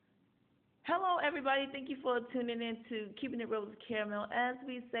Hello, everybody. Thank you for tuning in to Keeping It Real with Caramel as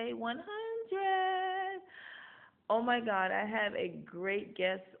we say 100. Oh my God, I have a great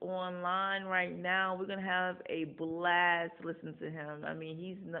guest online right now. We're going to have a blast listening to him. I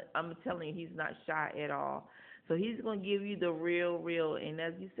mean, I'm telling you, he's not shy at all. So he's going to give you the real. And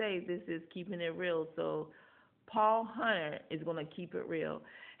as you say, this is Keeping It Real. So Paul Hunter is going to keep it real.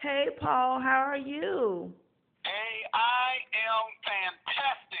 Hey, Paul, how are you? Hey, I am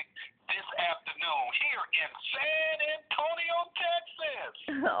fantastic this afternoon here in San Antonio, Texas.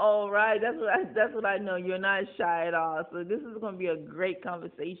 All right, that's what I know. You're not shy at all. So this is going to be a great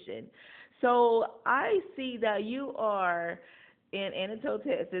conversation. So I see that you are in Anatole,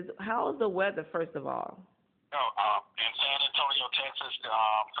 Texas. How's the weather, first of all? In San Antonio, Texas,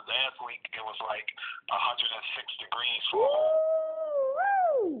 last week it was like 106 degrees for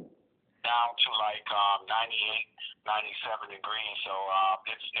Woo! down to like 98, 97 degrees. So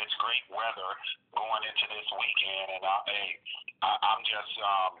it's great weather going into this weekend, and I'm just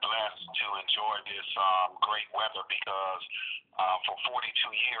blessed to enjoy this great weather because for 42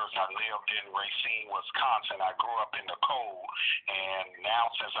 years I lived in Racine, Wisconsin. I grew up in the cold, and now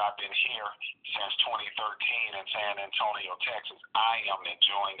since I've been here since 2013 in San Antonio, Texas, I am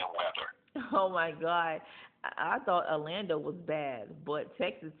enjoying the weather. Oh my God. I thought Orlando was bad, but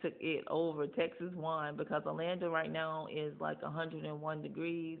Texas took it over. Texas won because Orlando right now is like 101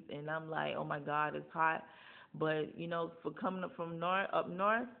 degrees, and I'm like, oh my God, it's hot. But for coming up from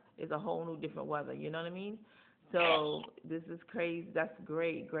north, it's a whole new different weather. You know what I mean? So this is crazy. That's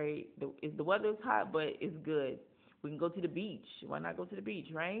great. The weather is hot, but it's good. We can go to the beach. Why not go to the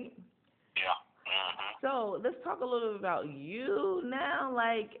beach, right? Yeah. Mhm. So let's talk a little bit about you now.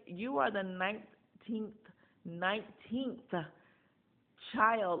 Like you are the nineteenth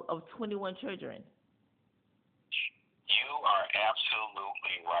child of 21 children. You are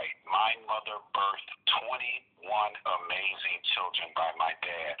absolutely right. My mother birthed 21 amazing children by my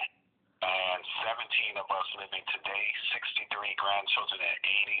dad, and 17 of us living today, 63 grandchildren, and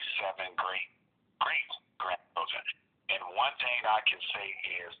 87 great grandchildren. And one thing I can say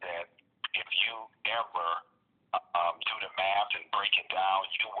is that if you ever do the math and break it down,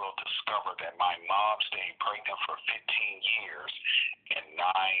 you will discover that my mom stayed pregnant for 15 years and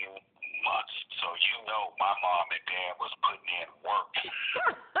 9 months. So my mom and dad was putting in work.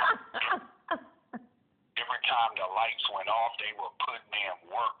 Every time the lights went off, they were putting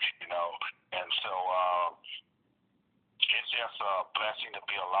in work. And so it's just a blessing to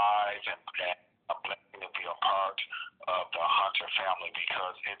be alive and a blessing to be a part of the Hunter family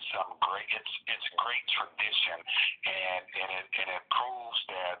because it's great tradition and it proves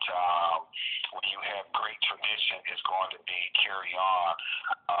that when you have great tradition, it's going to be carry on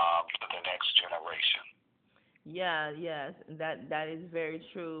to the next generation. Yeah, yes, that is very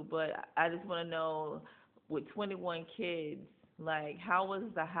true. But I just want to know, with 21 kids, like how was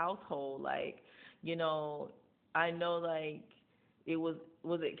the household? Like, you know, I know like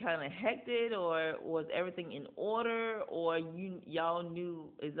was it kind of hectic, or was everything in order, or y'all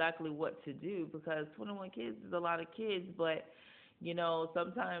knew exactly what to do? Because 21 kids is a lot of kids, but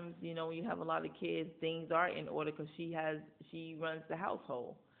sometimes when you have a lot of kids, things are in order because she runs the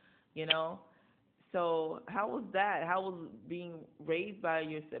household, you know. So how was that? How was being raised by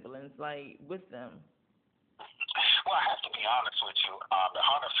your siblings, like with them? Well, I have to be honest with you. The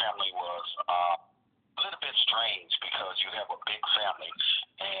Hunter family was a little bit strange because you have a big family,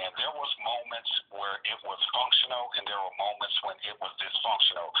 and there was moments where it was functional, and there were moments when it was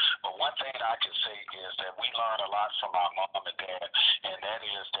dysfunctional. But one thing I can say is that we learned a lot from our mom and dad, and that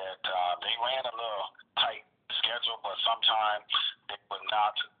is that they ran a little tight schedule, but sometimes they would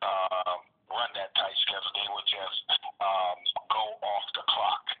not run that tight schedule. They would just go off the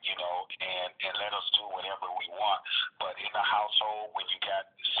clock, and let us do whatever we want. But in the household, when you got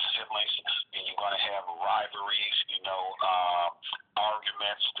siblings and you're going to have rivalries,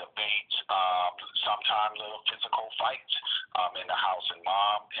 arguments, debates, sometimes little physical fights in the house. And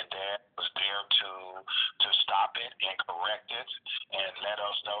mom and dad was there to stop it and correct it and let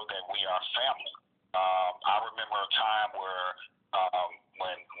us know that we are family. I remember a time where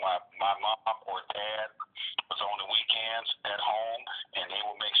when my mom or dad was on the weekends at home, and they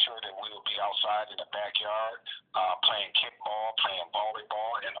would make sure that we would be outside in the backyard playing kickball, playing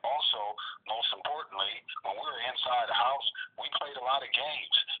volleyball, and also, most importantly, when we were inside the house, we played a lot of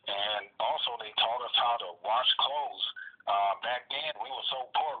games. And also, they taught us how to wash clothes. Back then, we were so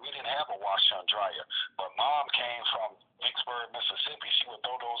poor, we didn't have a washer and dryer. But mom came from Vicksburg, Mississippi. She would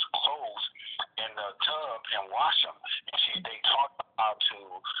throw those clothes in the tub and wash them. And they taught us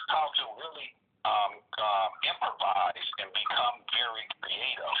how to really improvise and become very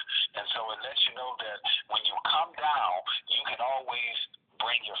creative. And so in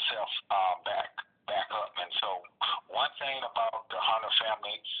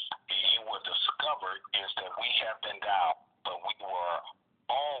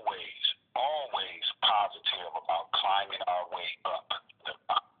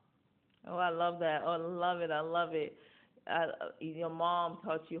that. Oh, I love it. I love it. Your mom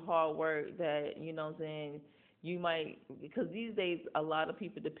taught you hard work that, what I'm saying, you might, because these days a lot of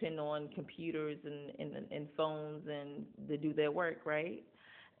people depend on computers and phones and to do their work, right?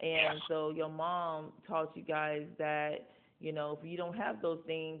 Yes. And so your mom taught you guys that, if you don't have those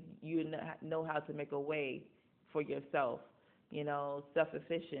things, you know how to make a way for yourself,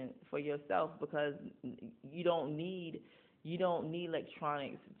 self-efficient for yourself, because you don't need you don't need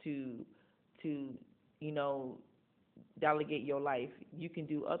electronics to you know delegate your life. You can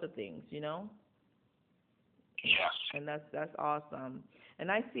do other things. Yes. And that's awesome.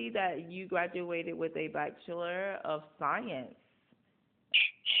 And I see that you graduated with a Bachelor of Science.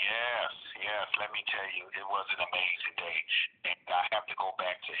 Yes, yes. Let me tell you, it was an amazing day. And I have to go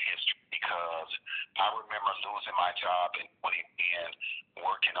back to history because I remember losing my job in 2010,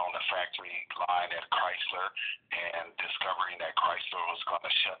 working on the factory line at Chrysler, and discovering that Chrysler was going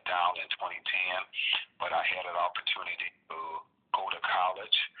to shut down in 2010. But I had an opportunity to go to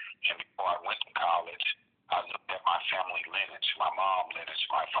college. And before I went to college, I looked at my family lineage, my mom lineage,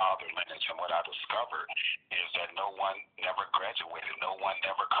 my father lineage, and what I discovered is that no one never graduated, no one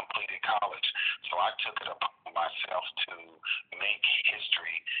never completed college. So I took it upon myself to make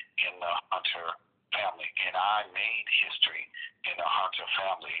history in the Hunter family, and I made history in the Hunter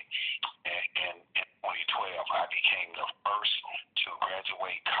family. In 2012, I became the first to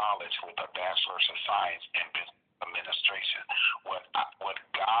graduate college with a Bachelor's of Science in Business Administration. What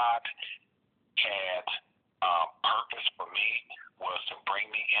God had purpose for me was to bring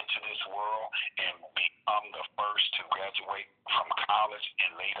me into this world and become the first to graduate from college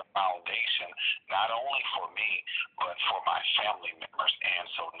and lay the foundation, not only for me, but for my family members. And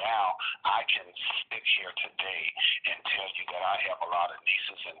so now I can sit here today and tell you that I have a lot of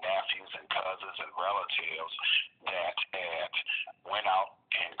nieces and nephews and cousins and relatives that had went out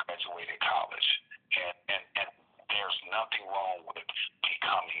and graduated college. And there's nothing wrong with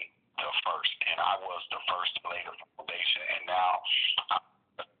becoming the first, and I was the first to lay the foundation, and now I'm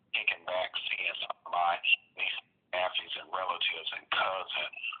thinking back, seeing some of my nieces, nephews, and relatives and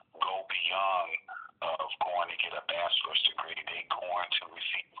cousins go beyond of going to get a bachelor's degree. They going to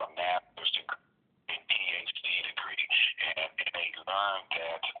receive a master's degree, a PhD degree, and they learn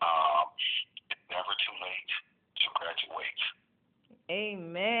that it's never too late to graduate.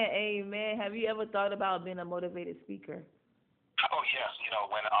 Amen. Amen. Have you ever thought about being a motivated speaker? Oh yes,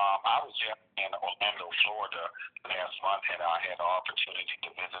 when I was just in Orlando, Florida last month, and I had the opportunity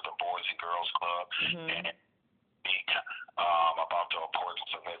to visit the Boys and Girls Club Mhm. and speak about the importance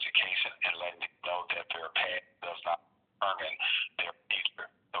of education and letting them know that their past does not determine their future.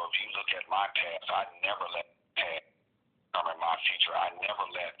 So if you look at my past, I never let past determine my future. I never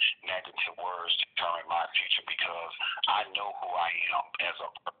let negative words determine my future because I know who I am as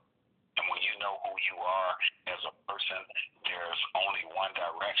a person. And when you know who you are as a person, there's only one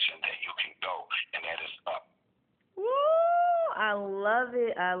direction that you can go, and that is up. Woo! I love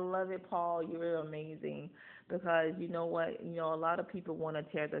it. I love it, Paul. You're amazing because you know what? A lot of people want to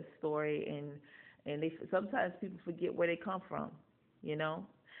tell their story, and they sometimes people forget where they come from. You know,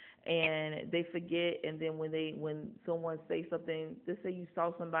 and they forget. And then when someone say something, just say you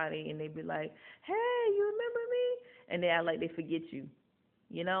saw somebody, and they be like, "Hey, you remember me?" And they act like they forget you.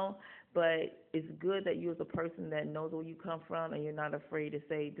 you know. But it's good that you as a person that knows where you come from and you're not afraid to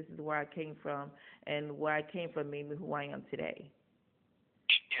say this is where I came from and where I came from made me who I am today.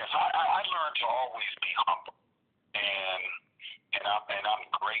 Yes, I learned to always be humble, and I'm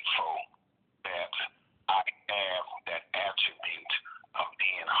grateful that I have that attribute of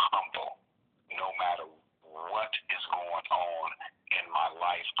being humble. No matter what is going on in my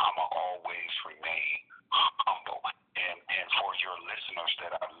life, I'ma always remain humble. And for your listeners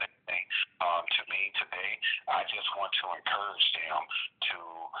that are listening to me today, I just want to encourage them to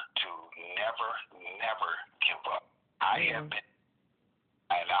never give up. I have been,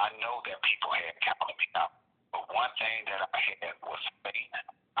 and I know that people had counted me out. But one thing that I had was faith.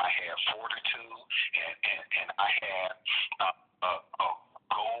 I had fortitude, and I had a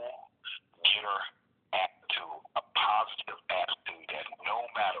goal getter attitude, a positive attitude that no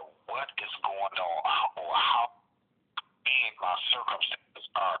matter what is going on or how big my circumstances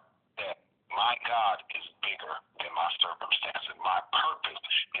are, that my God is bigger than my circumstances. My purpose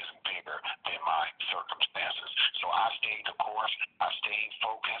is bigger than my circumstances. So I stayed the course. I stayed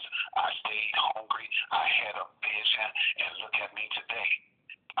focused. I stayed hungry. I had a vision. And look at me today.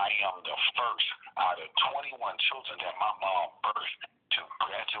 I am the first out of 21 children that my mom birthed to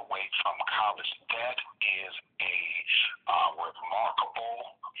graduate from college. That is a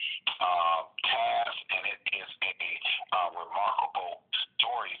remarkable task, and it is a remarkable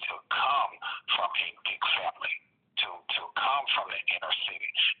story to come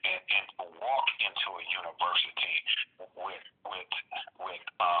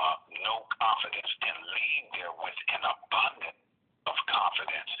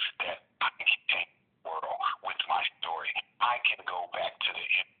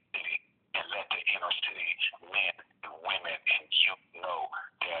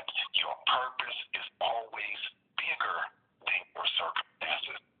purpose is always bigger than your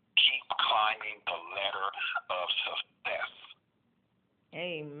circumstances. Keep climbing the ladder of success.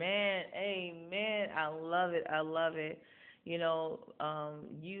 Amen. Amen. I love it. I love it. You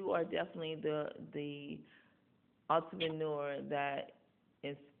are definitely the entrepreneur that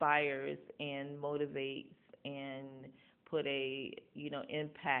inspires and motivates and put a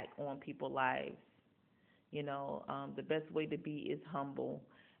impact on people's lives. The best way to be is humble,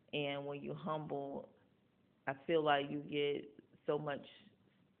 and when you humble, I feel like you get so much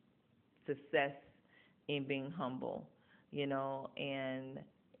success in being humble, and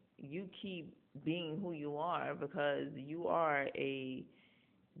you keep being who you are because you are a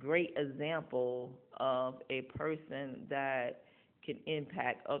great example of a person that can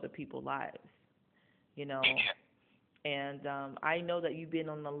impact other people's lives, you know. And I know that you've been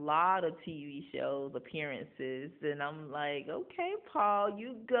on a lot of TV shows, appearances, and I'm like, okay, Paul,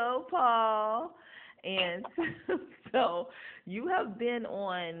 you go, Paul. And so you have been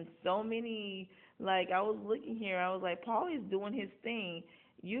on so many, like I was looking here, I was like, Paul is doing his thing.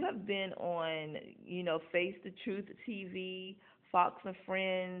 You have been on, Face the Truth TV, Fox and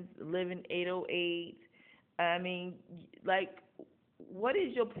Friends, Living 808. I mean, like, what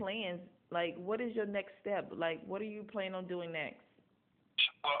is your plans? Like, what is your next step? Like, what are you planning on doing next?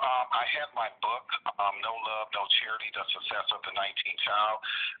 Well, I have my book, No Love, No Charity, The Success of the 19th Child.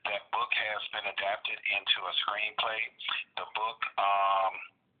 That book has been adapted into a screenplay. The book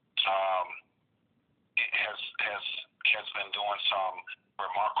it has been doing some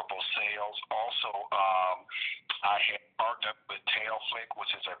remarkable sales. Also, I have partnered with Tailflick,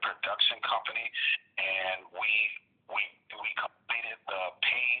 which is a production company, and we completed the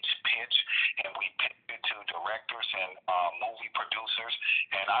page pitch, and we pitched it to directors and movie producers.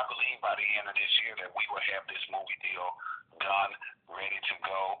 And I believe by the end of this year that we will have this movie deal done, ready to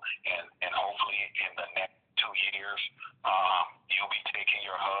go, and hopefully in the next 2 years, you'll be taking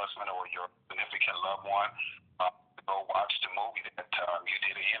your husband or your significant loved one to go watch the movie that you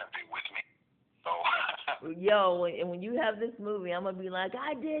did an interview with me. So. Yo, when you have this movie, I'm gonna be like,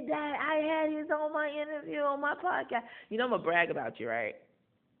 I did that. I had his on my interview on my podcast. I'm gonna brag about you, right?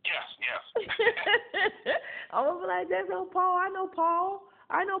 Yes. I'm gonna be like, there's no Paul. I know Paul.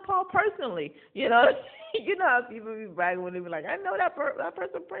 I know Paul personally. You know how people be bragging when they be like, I know that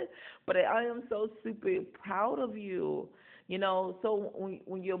person. But I am so super proud of you. So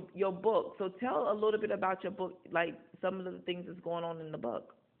when your book. So tell a little bit about your book, like some of the things that's going on in the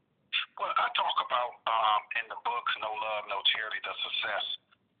book. Well, I talk about in the book No Love, No Charity, The Success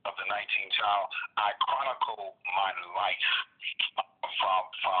of the 19th Child. I chronicle my life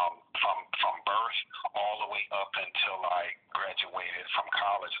from birth all the way up until I graduated from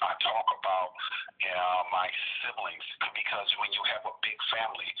college. I talk about my siblings, because when you have a big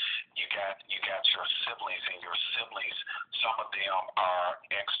family, you got your siblings, and your siblings, some of them are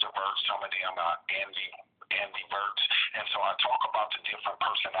extroverts, some of them are ambiverts, and so I talk about the different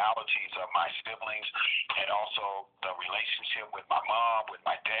personalities of my siblings, and also the relationship with my mom, with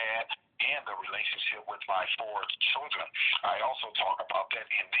my dad, and the relationship with my 4 children. I also talk about that,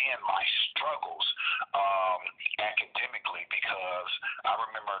 and then my struggles academically, because I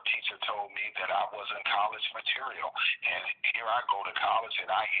remember a teacher told me that I wasn't college material, and here I go to college and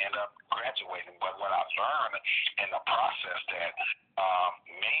I end up graduating. But what I learned in the process that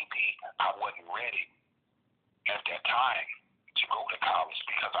maybe I wasn't ready at that time to go to college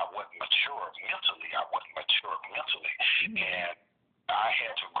because I wasn't mature mentally. And I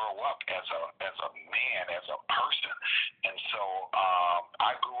had to grow up as a man, as a person, and so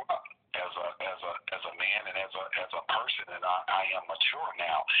I grew up as a man and as a person, and I am mature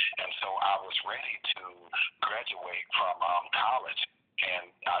now, and so I was ready to graduate from college, and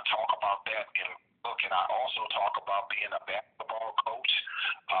I talk about that in the book, and I also talk about being a basketball coach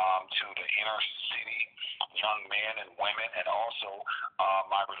to the inner city young men and women, and also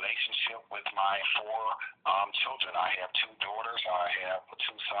my relationship with my 4 children. I have 2 daughters, I have 2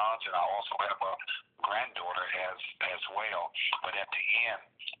 sons, and I also have a granddaughter as well. But at the end,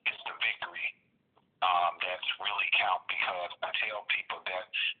 it's the victory that's really count, because I tell people that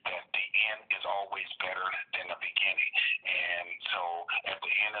the end is always better than the beginning. And so at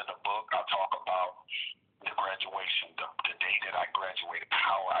the end of the book, I talk about the graduation, the day that I graduated,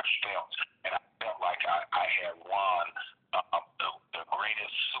 how I felt. And I felt like I had won the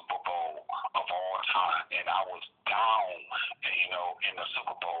greatest Super Bowl of all time. And I was down, in the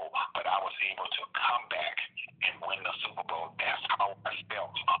Super Bowl, but I was able to come back and win the Super Bowl. That's how I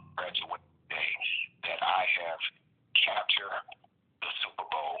felt on graduation day, that I have captured the Super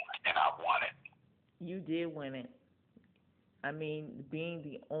Bowl and I won it. You did win it. I mean, being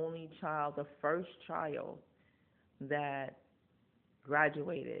the only child, the first child that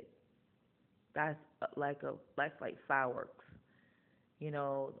graduated, that's that's like fireworks,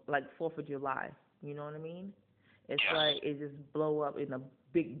 like 4th of July. You know what I mean? It's like Yes. it just blow up in a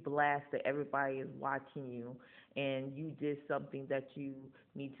big blast that everybody is watching you, and you did something that you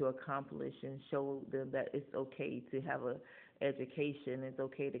need to accomplish and show them that it's okay to have a education. It's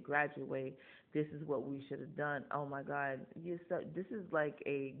okay to graduate. This is what we should have done. Oh my God, this is like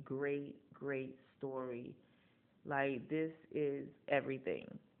a great, great story. Like this is everything.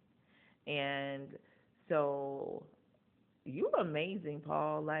 And so you're amazing,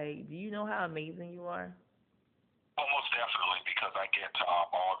 Paul. Like, do you know how amazing you are? Almost definitely, because I get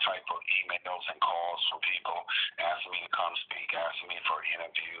all type of emails and calls from people asking me to come speak, asking me for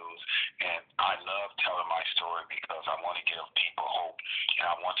interviews, and I love telling my story because I want to give people hope, and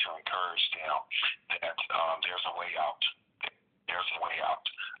I want to encourage them that there's a way out. There's a way out.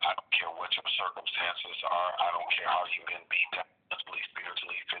 I don't care what your circumstances are. I don't care how you've been beat down mentally,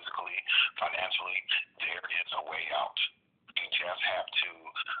 spiritually, physically, financially. There is a way out. You just have to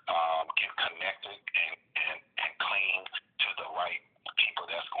get connected and cling to the right people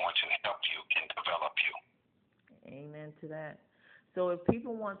that's going to help you and develop you. Amen to that. So if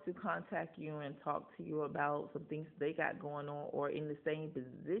people want to contact you and talk to you about some things they got going on or in the same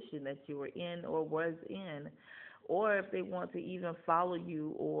position that you were in or was in, or if they want to even follow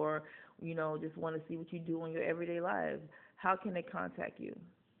you or, just want to see what you do in your everyday lives, how can they contact you?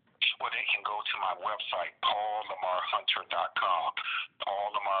 Well, they can go to my website, paullamarhunter.com.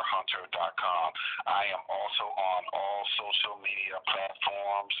 paullamarhunter.com. I am also on all social media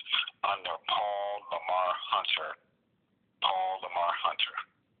platforms under Paul Lamar Hunter. Paul Lamar Hunter.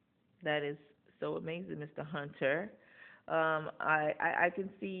 That is so amazing, Mr. Hunter. I can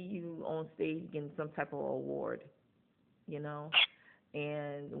see you on stage getting some type of award, you know.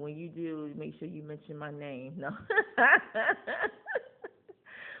 And when you do, make sure you mention my name. No.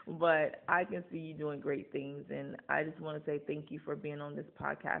 But I can see you doing great things, and I just want to say thank you for being on this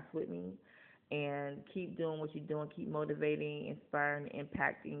podcast with me. And keep doing what you're doing. Keep motivating, inspiring,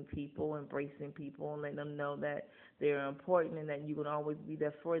 impacting people, embracing people, and letting them know that they're important and that you can always be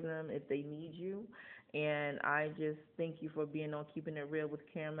there for them if they need you. And I just thank you for being on Keeping It Real with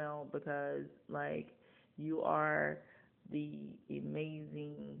Caramel because, like, you are the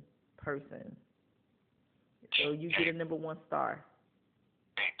amazing person. So you get a #1 star.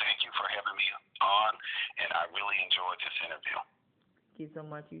 Hey, thank you for having me on, and I really enjoyed this interview. Thank you so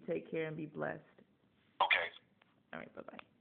much. You take care and be blessed. Okay. All right. Bye bye.